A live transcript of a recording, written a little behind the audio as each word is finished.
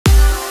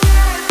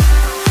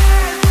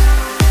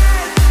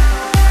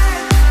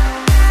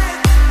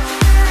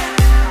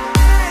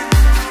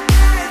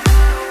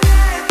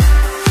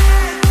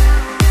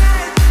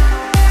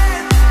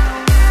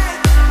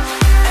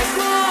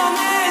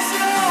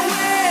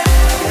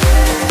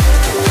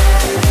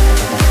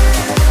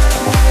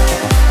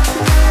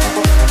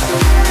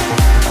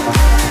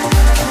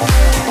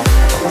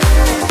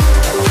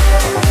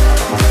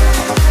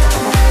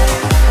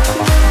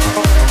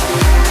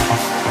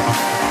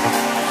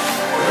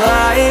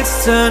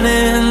lights turn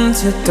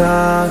into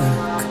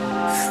dark,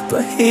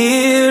 but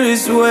here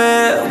is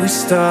where we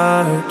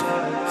start.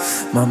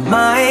 My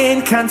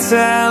mind can't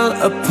tell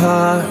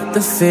apart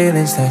the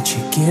feelings that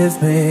you give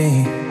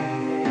me.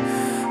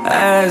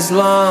 As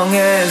long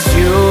as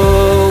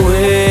you're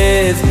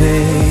with me,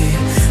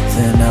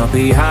 then I'll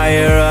be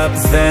higher up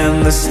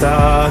than the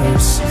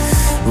stars.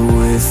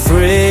 We're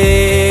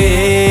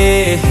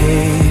free,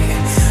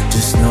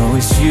 just know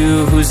it's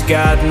you who's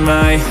got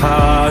my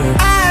heart.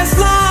 As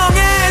long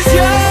as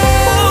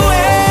you're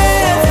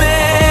with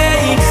me,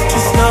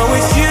 just know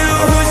it's you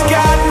who's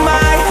got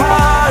my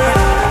heart.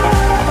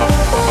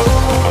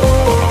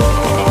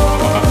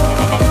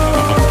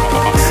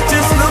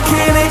 Just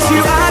looking at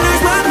you, I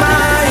lose my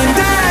mind.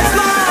 As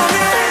long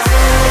as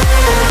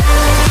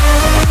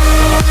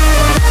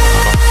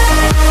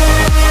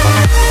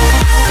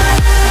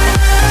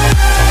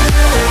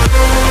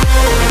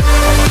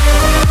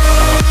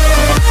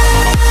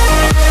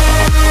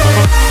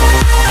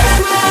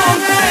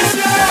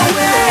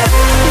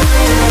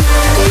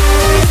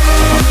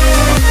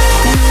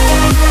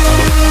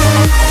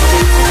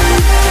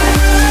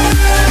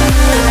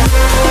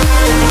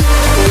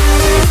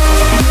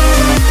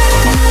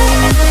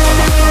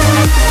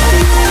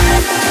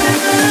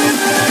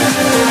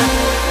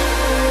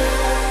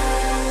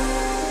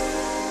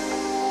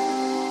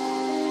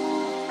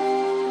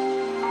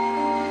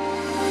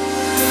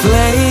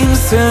flames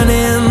turn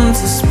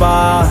into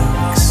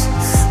sparks,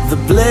 the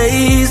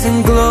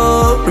blazing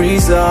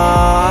glory's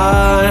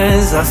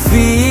ours. I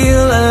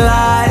feel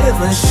alive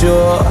and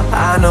sure,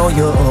 I know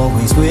you're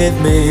always with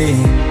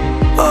me.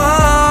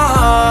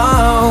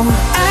 Oh,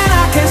 and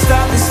I can't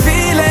stop this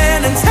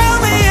feeling, and tell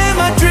me, am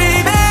I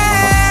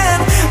dreaming?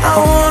 I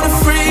wanna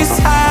freeze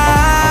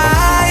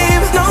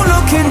time, no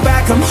looking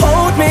back, come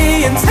hold me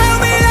and tell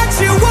me that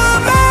you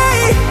want me.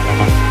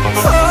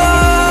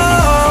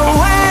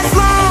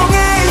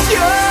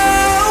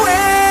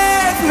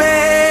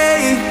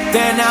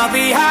 Then I'll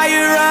be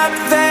higher up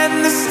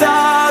than the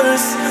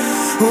stars.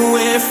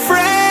 We're free,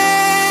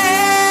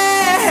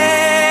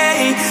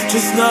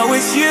 just know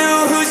it's you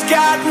who's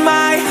got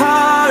my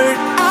heart.